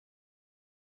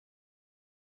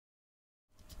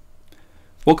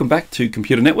Welcome back to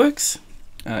Computer Networks.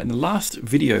 In the last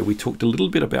video we talked a little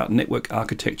bit about network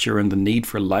architecture and the need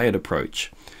for a layered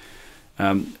approach.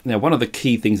 Now one of the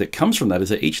key things that comes from that is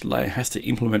that each layer has to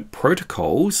implement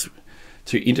protocols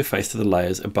to interface to the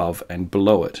layers above and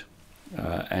below it.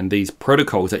 And these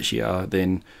protocols actually are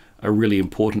then a really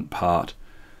important part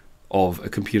of a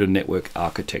computer network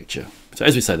architecture. So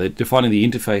as we say, they're defining the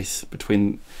interface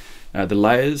between the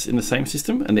layers in the same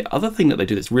system. And the other thing that they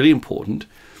do that's really important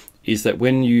is that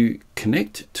when you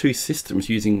connect two systems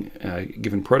using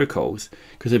given protocols,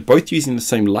 because they're both using the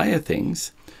same layer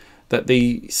things, that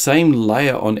the same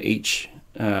layer on each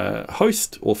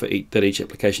host or for that each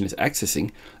application is accessing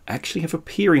actually have a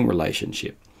peering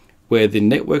relationship, where the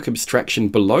network abstraction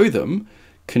below them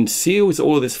conceals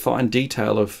all of this fine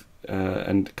detail of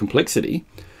and complexity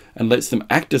and lets them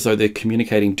act as though they're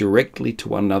communicating directly to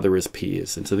one another as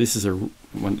peers. And so this is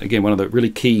again one of the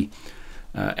really key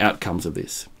outcomes of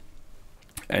this.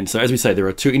 And so as we say, there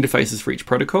are two interfaces for each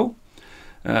protocol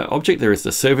object. There is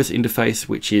the service interface,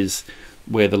 which is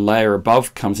where the layer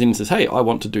above comes in and says, hey, I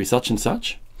want to do such and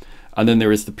such. And then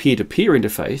there is the peer-to-peer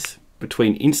interface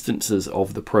between instances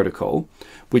of the protocol,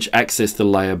 which access the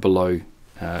layer below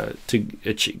to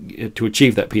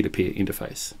achieve that peer-to-peer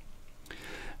interface.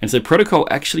 And so protocol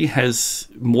actually has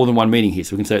more than one meaning here.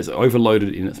 So we can say it's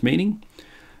overloaded in its meaning.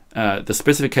 The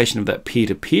specification of that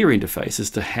peer-to-peer interface as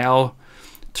to how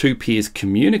two peers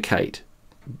communicate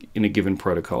in a given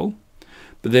protocol,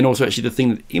 but then also actually the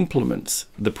thing that implements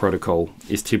the protocol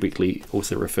is typically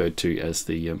also referred to as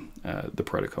the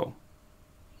protocol.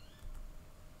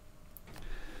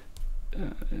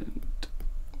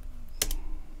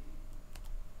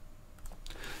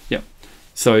 Yeah.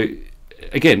 So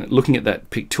again, looking at that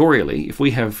pictorially, if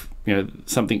we have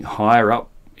something higher up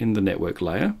in the network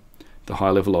layer, the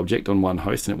high level object on one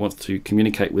host, and it wants to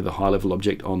communicate with the high level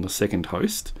object on the second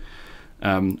host,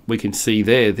 we can see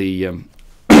there the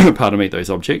pardon me, those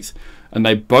objects, and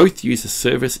they both use a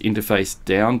service interface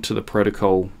down to the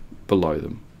protocol below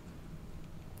them.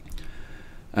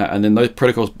 And then those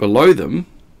protocols below them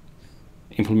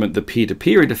implement the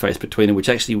peer-to-peer interface between them, which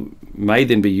actually may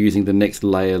then be using the next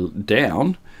layer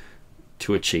down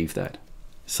to achieve that.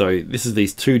 So this is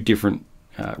these two different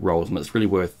roles, and it's really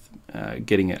worth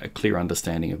getting a clear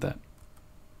understanding of that.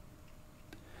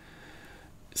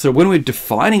 So when we're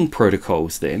defining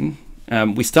protocols then,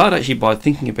 we start actually by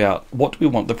thinking about what do we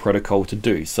want the protocol to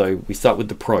do. So we start with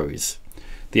the pros,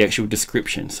 the actual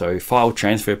description. So file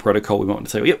transfer protocol, we want to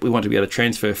say, yep, we want to be able to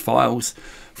transfer files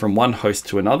from one host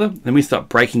to another. Then we start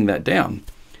breaking that down,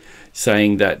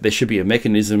 saying that there should be a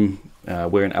mechanism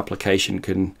where an application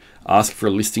can ask for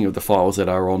a listing of the files that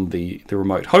are on the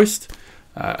remote host,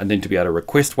 and then to be able to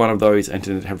request one of those and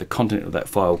to have the content of that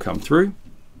file come through.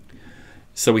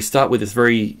 So we start with this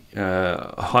very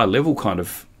high level kind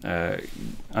of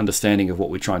understanding of what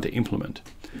we're trying to implement.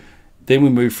 Then we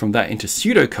move from that into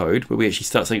pseudocode, where we actually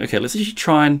start saying, okay, let's actually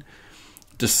try and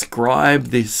describe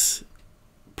this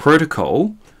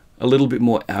protocol a little bit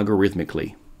more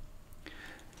algorithmically.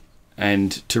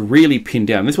 And to really pin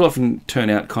down, this will often turn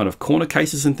out kind of corner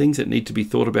cases and things that need to be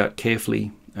thought about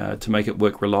carefully to make it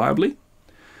work reliably.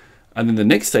 And then the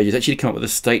next stage is actually to come up with a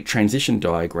state transition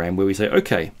diagram where we say,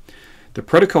 okay, the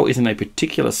protocol is in a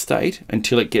particular state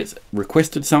until it gets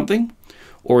requested something,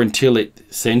 or until it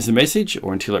sends a message,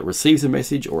 or until it receives a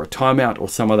message, or a timeout, or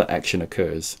some other action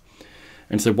occurs.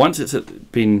 And so once it's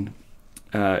been,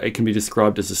 it can be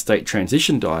described as a state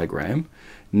transition diagram,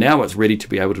 now it's ready to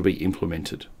be able to be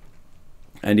implemented.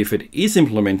 And if it is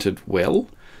implemented well,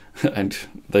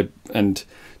 and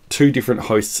two different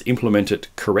hosts implement it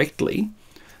correctly,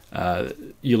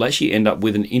 you'll actually end up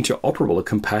with an interoperable, a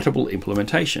compatible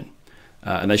implementation.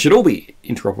 And they should all be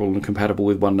interoperable and compatible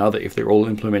with one another if they're all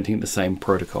implementing the same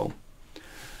protocol.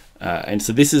 And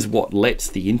so this is what lets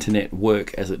the internet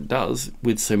work as it does,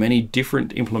 with so many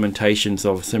different implementations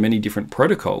of so many different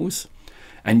protocols,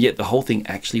 and yet the whole thing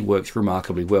actually works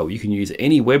remarkably well. You can use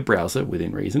any web browser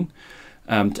within reason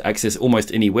to access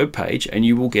almost any web page, and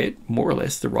you will get more or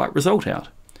less the right result out.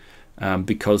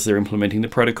 Because they're implementing the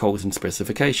protocols and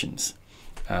specifications,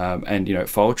 and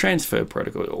file transfer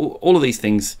protocol. All of these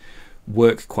things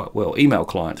work quite well. Email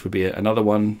clients would be another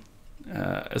one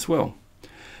as well.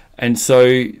 And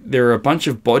so there are a bunch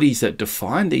of bodies that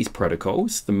define these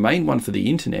protocols. The main one for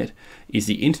the internet is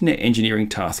the Internet Engineering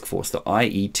Task Force, the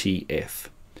IETF.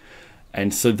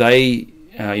 And so they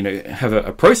have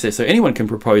a process, so anyone can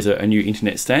propose a new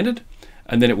internet standard,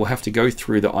 and then it will have to go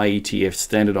through the IETF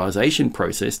standardization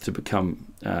process to become,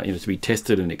 to be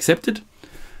tested and accepted,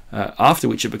 after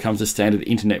which it becomes a standard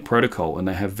internet protocol. And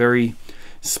they have very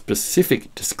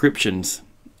specific descriptions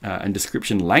and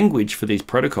description language for these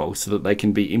protocols so that they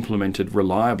can be implemented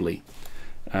reliably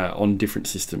on different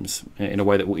systems in a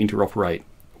way that will interoperate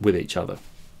with each other.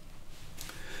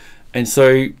 And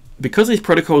so because these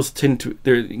protocols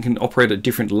can operate at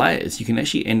different layers, you can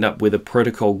actually end up with a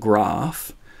protocol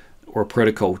graph or a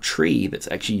protocol tree that's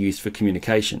actually used for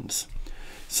communications.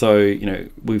 So, you know,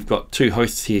 we've got two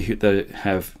hosts here that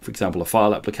have, for example, a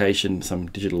file application, some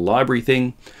digital library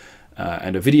thing,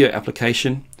 and a video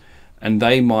application, and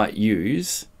they might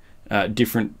use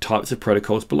different types of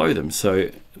protocols below them. So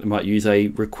they might use a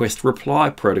request reply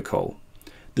protocol.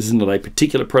 This is not a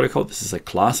particular protocol, this is a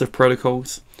class of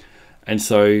protocols. And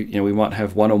so, you know, we might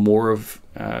have one or more of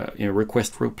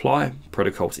request reply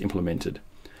protocols implemented.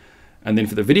 And then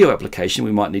for the video application,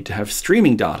 we might need to have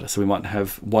streaming data. So we might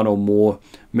have one or more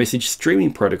message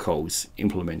streaming protocols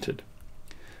implemented.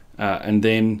 And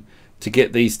then to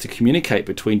get these to communicate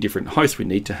between different hosts, we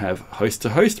need to have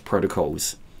host-to-host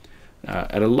protocols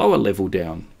at a lower level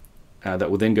down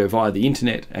that will then go via the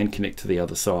internet and connect to the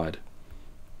other side.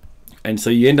 And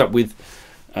so you end up with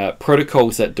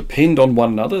protocols that depend on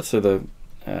one another. So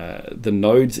the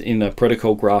nodes in a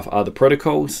protocol graph are the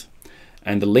protocols,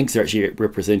 and the links are actually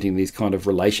representing these kind of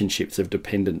relationships of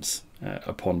dependence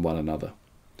upon one another.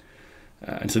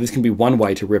 And so this can be one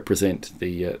way to represent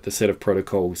the set of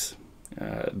protocols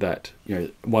that, you know,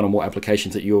 one or more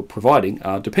applications that you're providing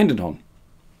are dependent on.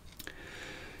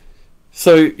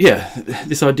 So yeah,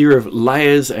 this idea of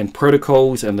layers and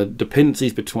protocols and the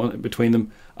dependencies between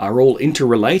them are all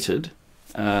interrelated.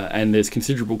 And there's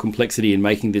considerable complexity in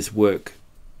making this work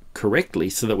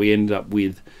correctly so that we end up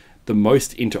with the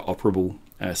most interoperable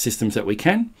systems that we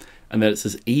can, and that it's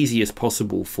as easy as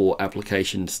possible for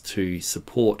applications to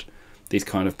support these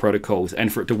kind of protocols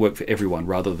and for it to work for everyone,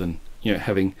 rather than, you know,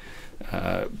 having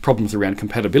problems around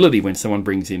compatibility when someone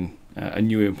brings in a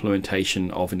new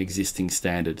implementation of an existing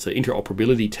standard. So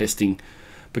interoperability testing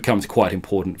becomes quite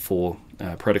important for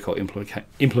protocol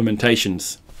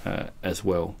implementations as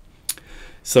well.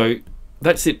 So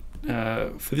that's it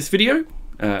for this video.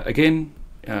 Again,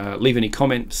 leave any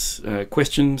comments,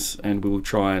 questions, and we will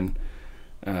try and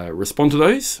respond to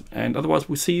those. And otherwise,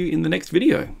 we'll see you in the next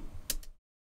video.